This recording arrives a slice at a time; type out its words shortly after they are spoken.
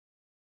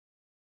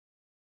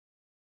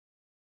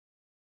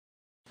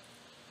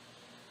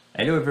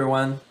Hello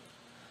everyone,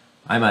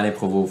 I'm Alain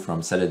Provost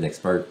from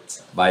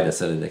SolidXperts by the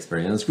Solid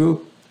Experience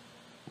Group,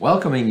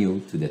 welcoming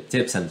you to the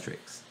tips and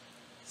tricks.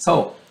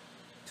 So,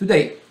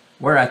 today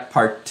we're at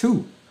part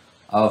 2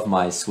 of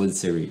my SWOOD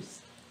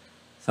series.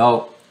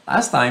 So,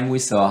 last time we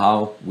saw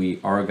how we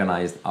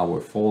organized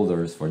our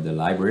folders for the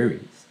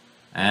libraries,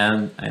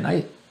 and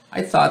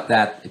I thought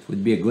that it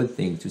would be a good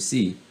thing to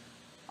see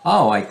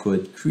how I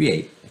could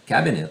create a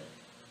cabinet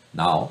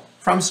now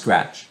from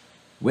scratch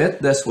with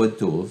the SWOOD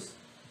tools.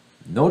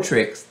 No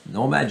tricks,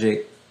 no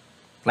magic,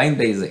 plain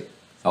basic.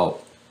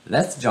 So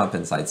let's jump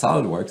inside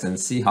SolidWorks and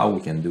see how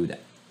we can do that.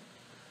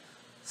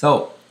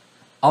 So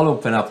I'll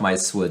open up my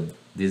SWOOD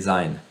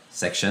design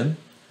section.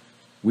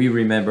 We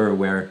remember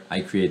where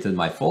I created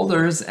my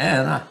folders,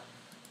 and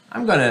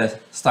I'm gonna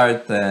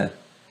start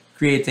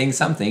creating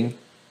something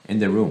in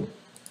the room.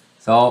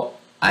 So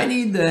I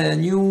need a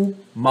new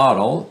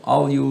model.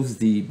 I'll use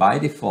the by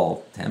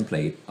default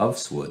template of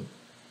SWOOD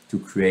to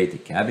create a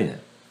cabinet.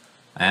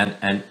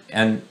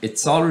 And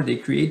it's already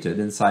created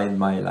inside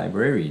my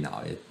library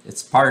now.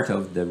 It's part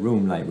of the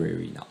room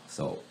library now.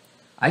 So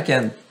I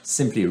can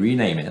simply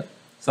rename it.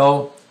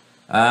 So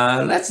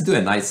let's do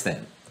a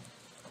nightstand.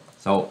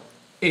 So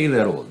a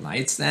little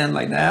nightstand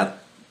like that,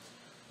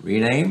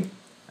 rename,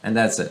 and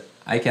that's it.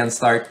 I can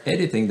start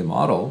editing the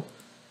model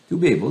to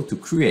be able to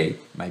create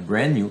my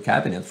brand new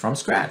cabinet from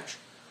scratch.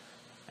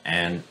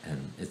 And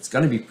it's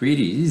gonna be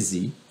pretty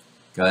easy,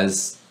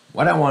 because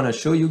what I wanna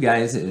show you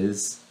guys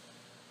is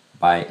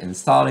by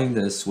installing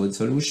the SWOOD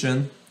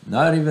solution,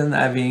 not even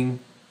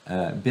having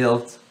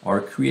built or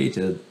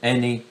created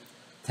any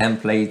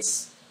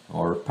templates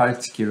or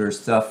particular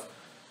stuff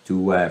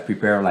to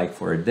prepare like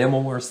for a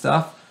demo or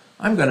stuff,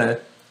 I'm gonna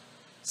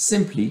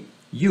simply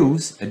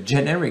use a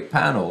generic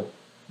panel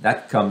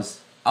that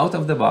comes out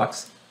of the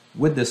box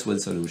with the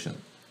SWOOD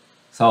solution.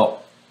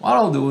 So what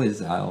I'll do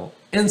is I'll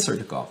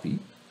insert a copy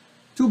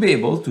to be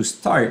able to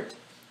start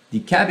the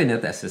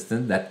cabinet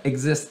assistant that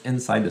exists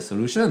inside the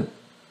solution.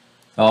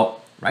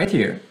 So right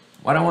here,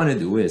 what I want to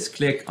do is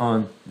click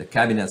on the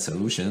cabinet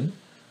solution,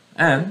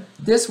 and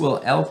this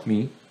will help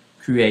me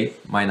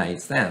create my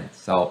nightstand.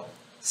 So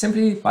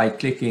simply by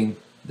clicking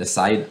the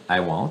side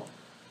I want,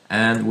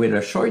 and with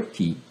a short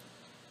key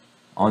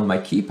on my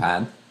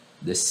keypad,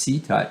 the C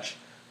touch,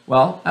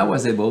 well, I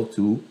was able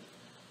to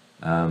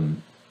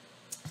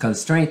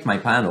constrain my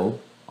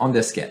panel on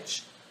the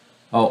sketch.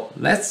 Oh,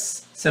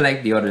 let's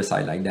select the other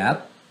side like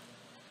that,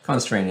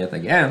 constrain it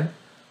again.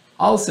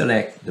 I'll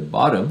select the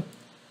bottom,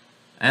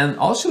 and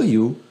I'll show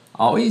you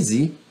how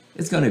easy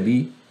it's going to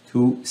be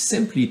to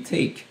simply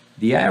take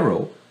the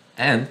arrow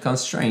and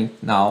constrain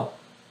now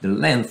the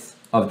length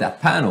of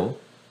that panel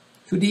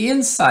to the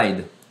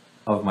inside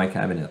of my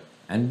cabinet.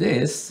 And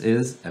this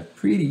is a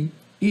pretty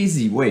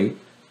easy way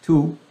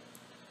to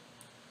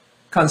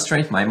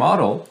constrain my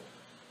model,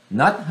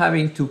 not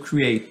having to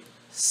create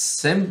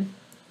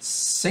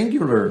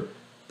singular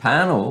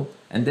panel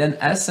and then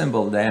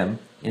assemble them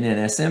in an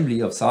assembly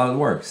of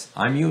SolidWorks.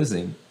 I'm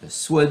using the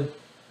SWOOD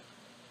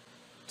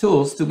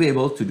tools to be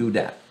able to do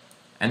that.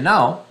 And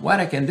now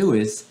what I can do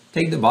is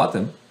take the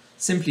bottom,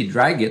 simply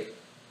drag it,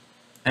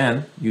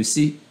 and you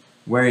see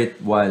where it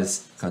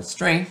was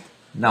constrained.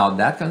 Now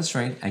that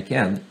constraint I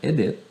can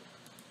edit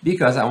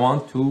because I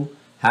want to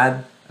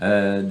add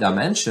a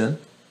dimension.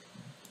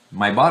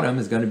 My bottom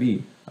is going to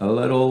be a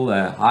little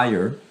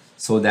higher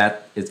so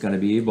that it's going to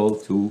be able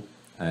to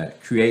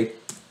create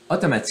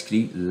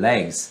automatically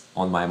legs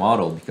on my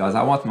model, because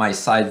I want my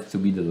sides to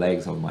be the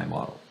legs of my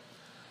model.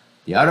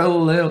 The other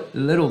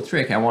little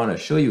trick I want to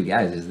show you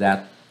guys is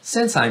that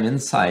since I'm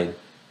inside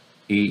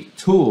a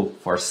tool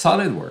for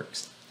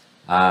SolidWorks,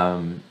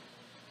 I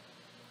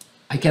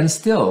can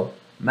still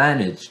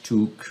manage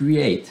to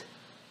create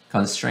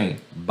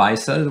constraint by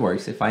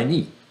SolidWorks if I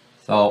need.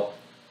 So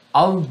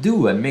I'll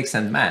do a mix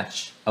and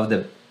match of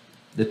the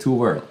two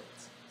worlds.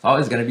 So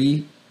it's going to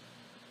be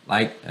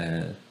like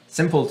a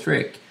simple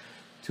trick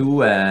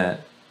to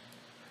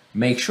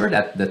make sure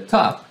that the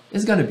top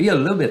is going to be a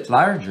little bit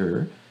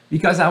larger,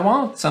 because I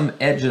want some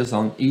edges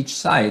on each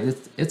side.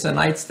 It's a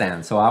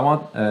nightstand, so I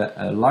want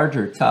a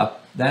larger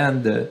top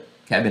than the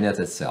cabinet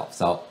itself.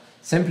 So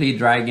simply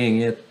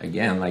dragging it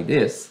again like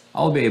this,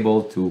 I'll be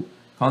able to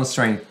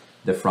constrain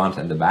the front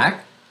and the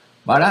back,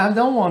 but I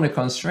don't want to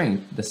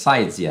constrain the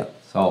sides yet.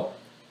 So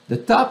the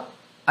top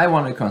I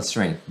want to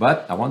constrain,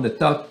 but I want the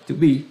top to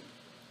be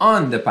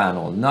on the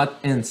panel, not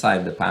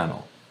inside the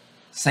panel.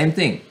 Same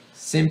thing,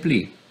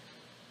 simply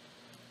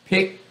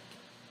pick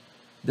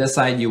the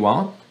side you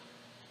want,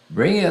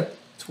 bring it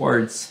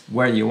towards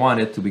where you want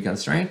it to be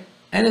constrained,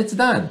 and it's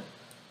done.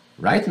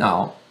 Right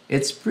now,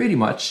 it's pretty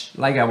much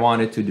like I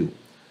wanted to do.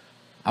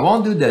 I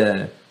won't do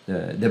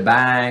the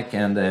back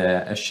and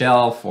a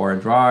shelf or a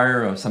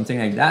drawer or something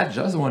like that.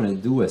 Just want to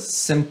do a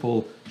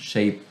simple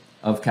shape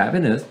of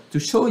cabinet to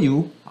show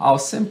you how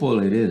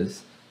simple it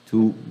is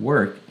to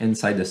work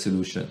inside the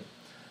solution.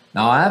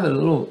 Now I have a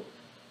little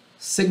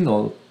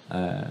signal,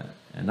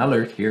 an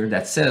alert here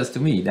that says to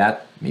me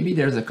that maybe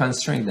there's a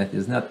constraint that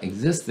is not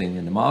existing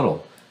in the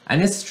model,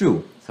 and it's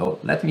true. So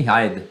let me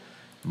hide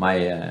my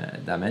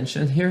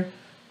dimension here,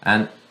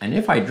 and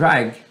if I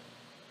drag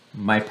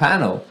my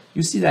panel,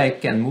 you see that I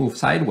can move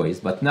sideways,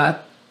 but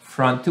not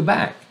front to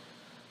back.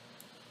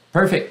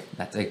 Perfect,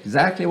 that's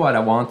exactly what I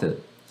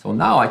wanted. So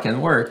now I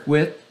can work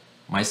with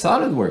my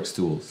SolidWorks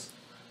tools.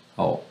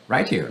 Oh,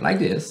 right here, like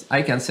this,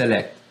 I can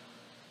select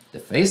the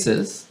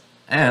faces,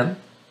 and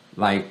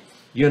like,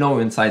 you know,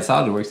 inside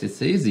SolidWorks,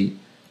 it's easy.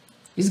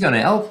 It's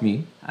gonna help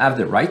me have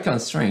the right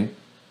constraint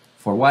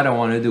for what I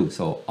want to do.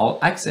 So I'll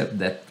accept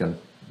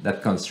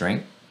that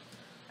constraint.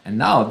 And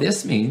now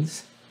this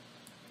means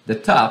the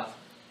top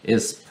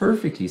is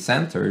perfectly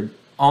centered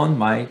on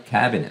my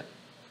cabinet.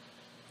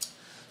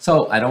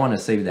 So I don't want to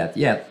save that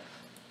yet.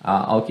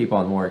 I'll keep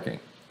on working.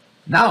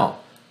 Now,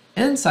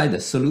 inside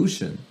the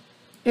solution,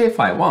 if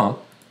I want,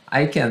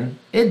 I can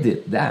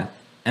edit that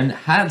and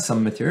add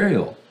some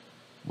material.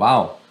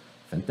 Wow,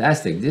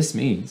 fantastic. This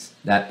means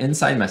that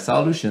inside my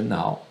solution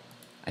now,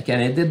 I can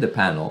edit the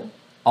panel.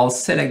 I'll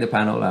select the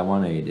panel I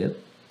want to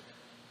edit.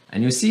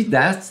 And you see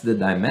that's the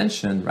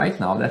dimension right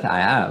now that I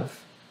have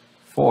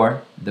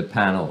for the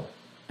panel.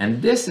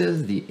 And this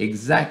is the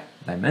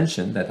exact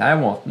dimension that I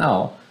want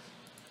now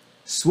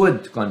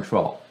SWOOD to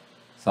control.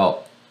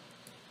 So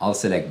I'll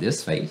select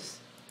this face,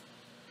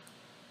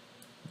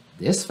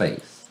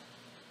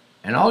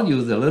 and I'll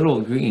use the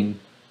little green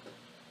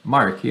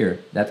mark here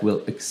that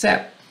will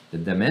accept the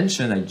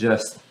dimension I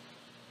just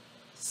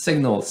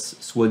signaled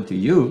SWOOD to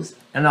use,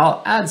 and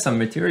I'll add some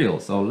material.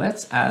 So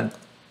let's add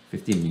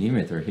 15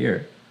 millimeter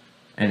here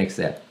and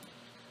accept.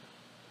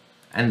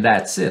 And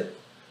that's it.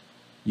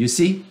 You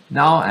see,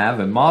 now I have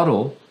a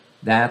model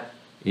that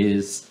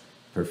is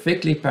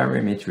perfectly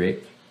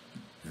parametric,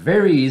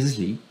 very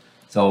easily.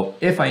 So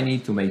if I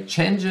need to make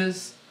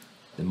changes,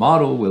 the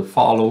model will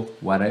follow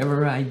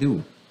whatever I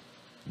do.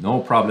 No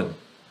problem.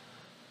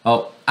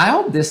 Oh, I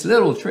hope this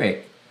little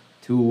trick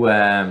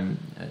to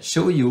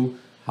show you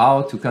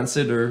how to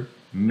consider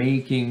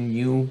making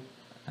new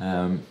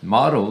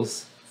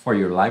models for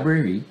your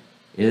library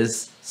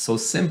is so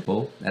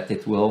simple that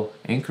it will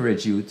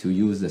encourage you to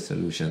use the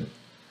solution.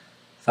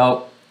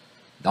 So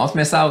don't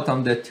miss out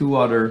on the 2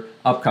 other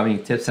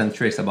upcoming tips and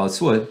tricks about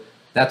SWOOD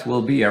that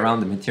will be around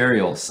the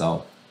materials.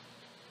 So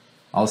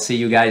I'll see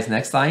you guys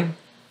next time.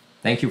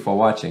 Thank you for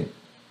watching.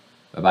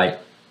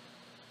 Bye-bye.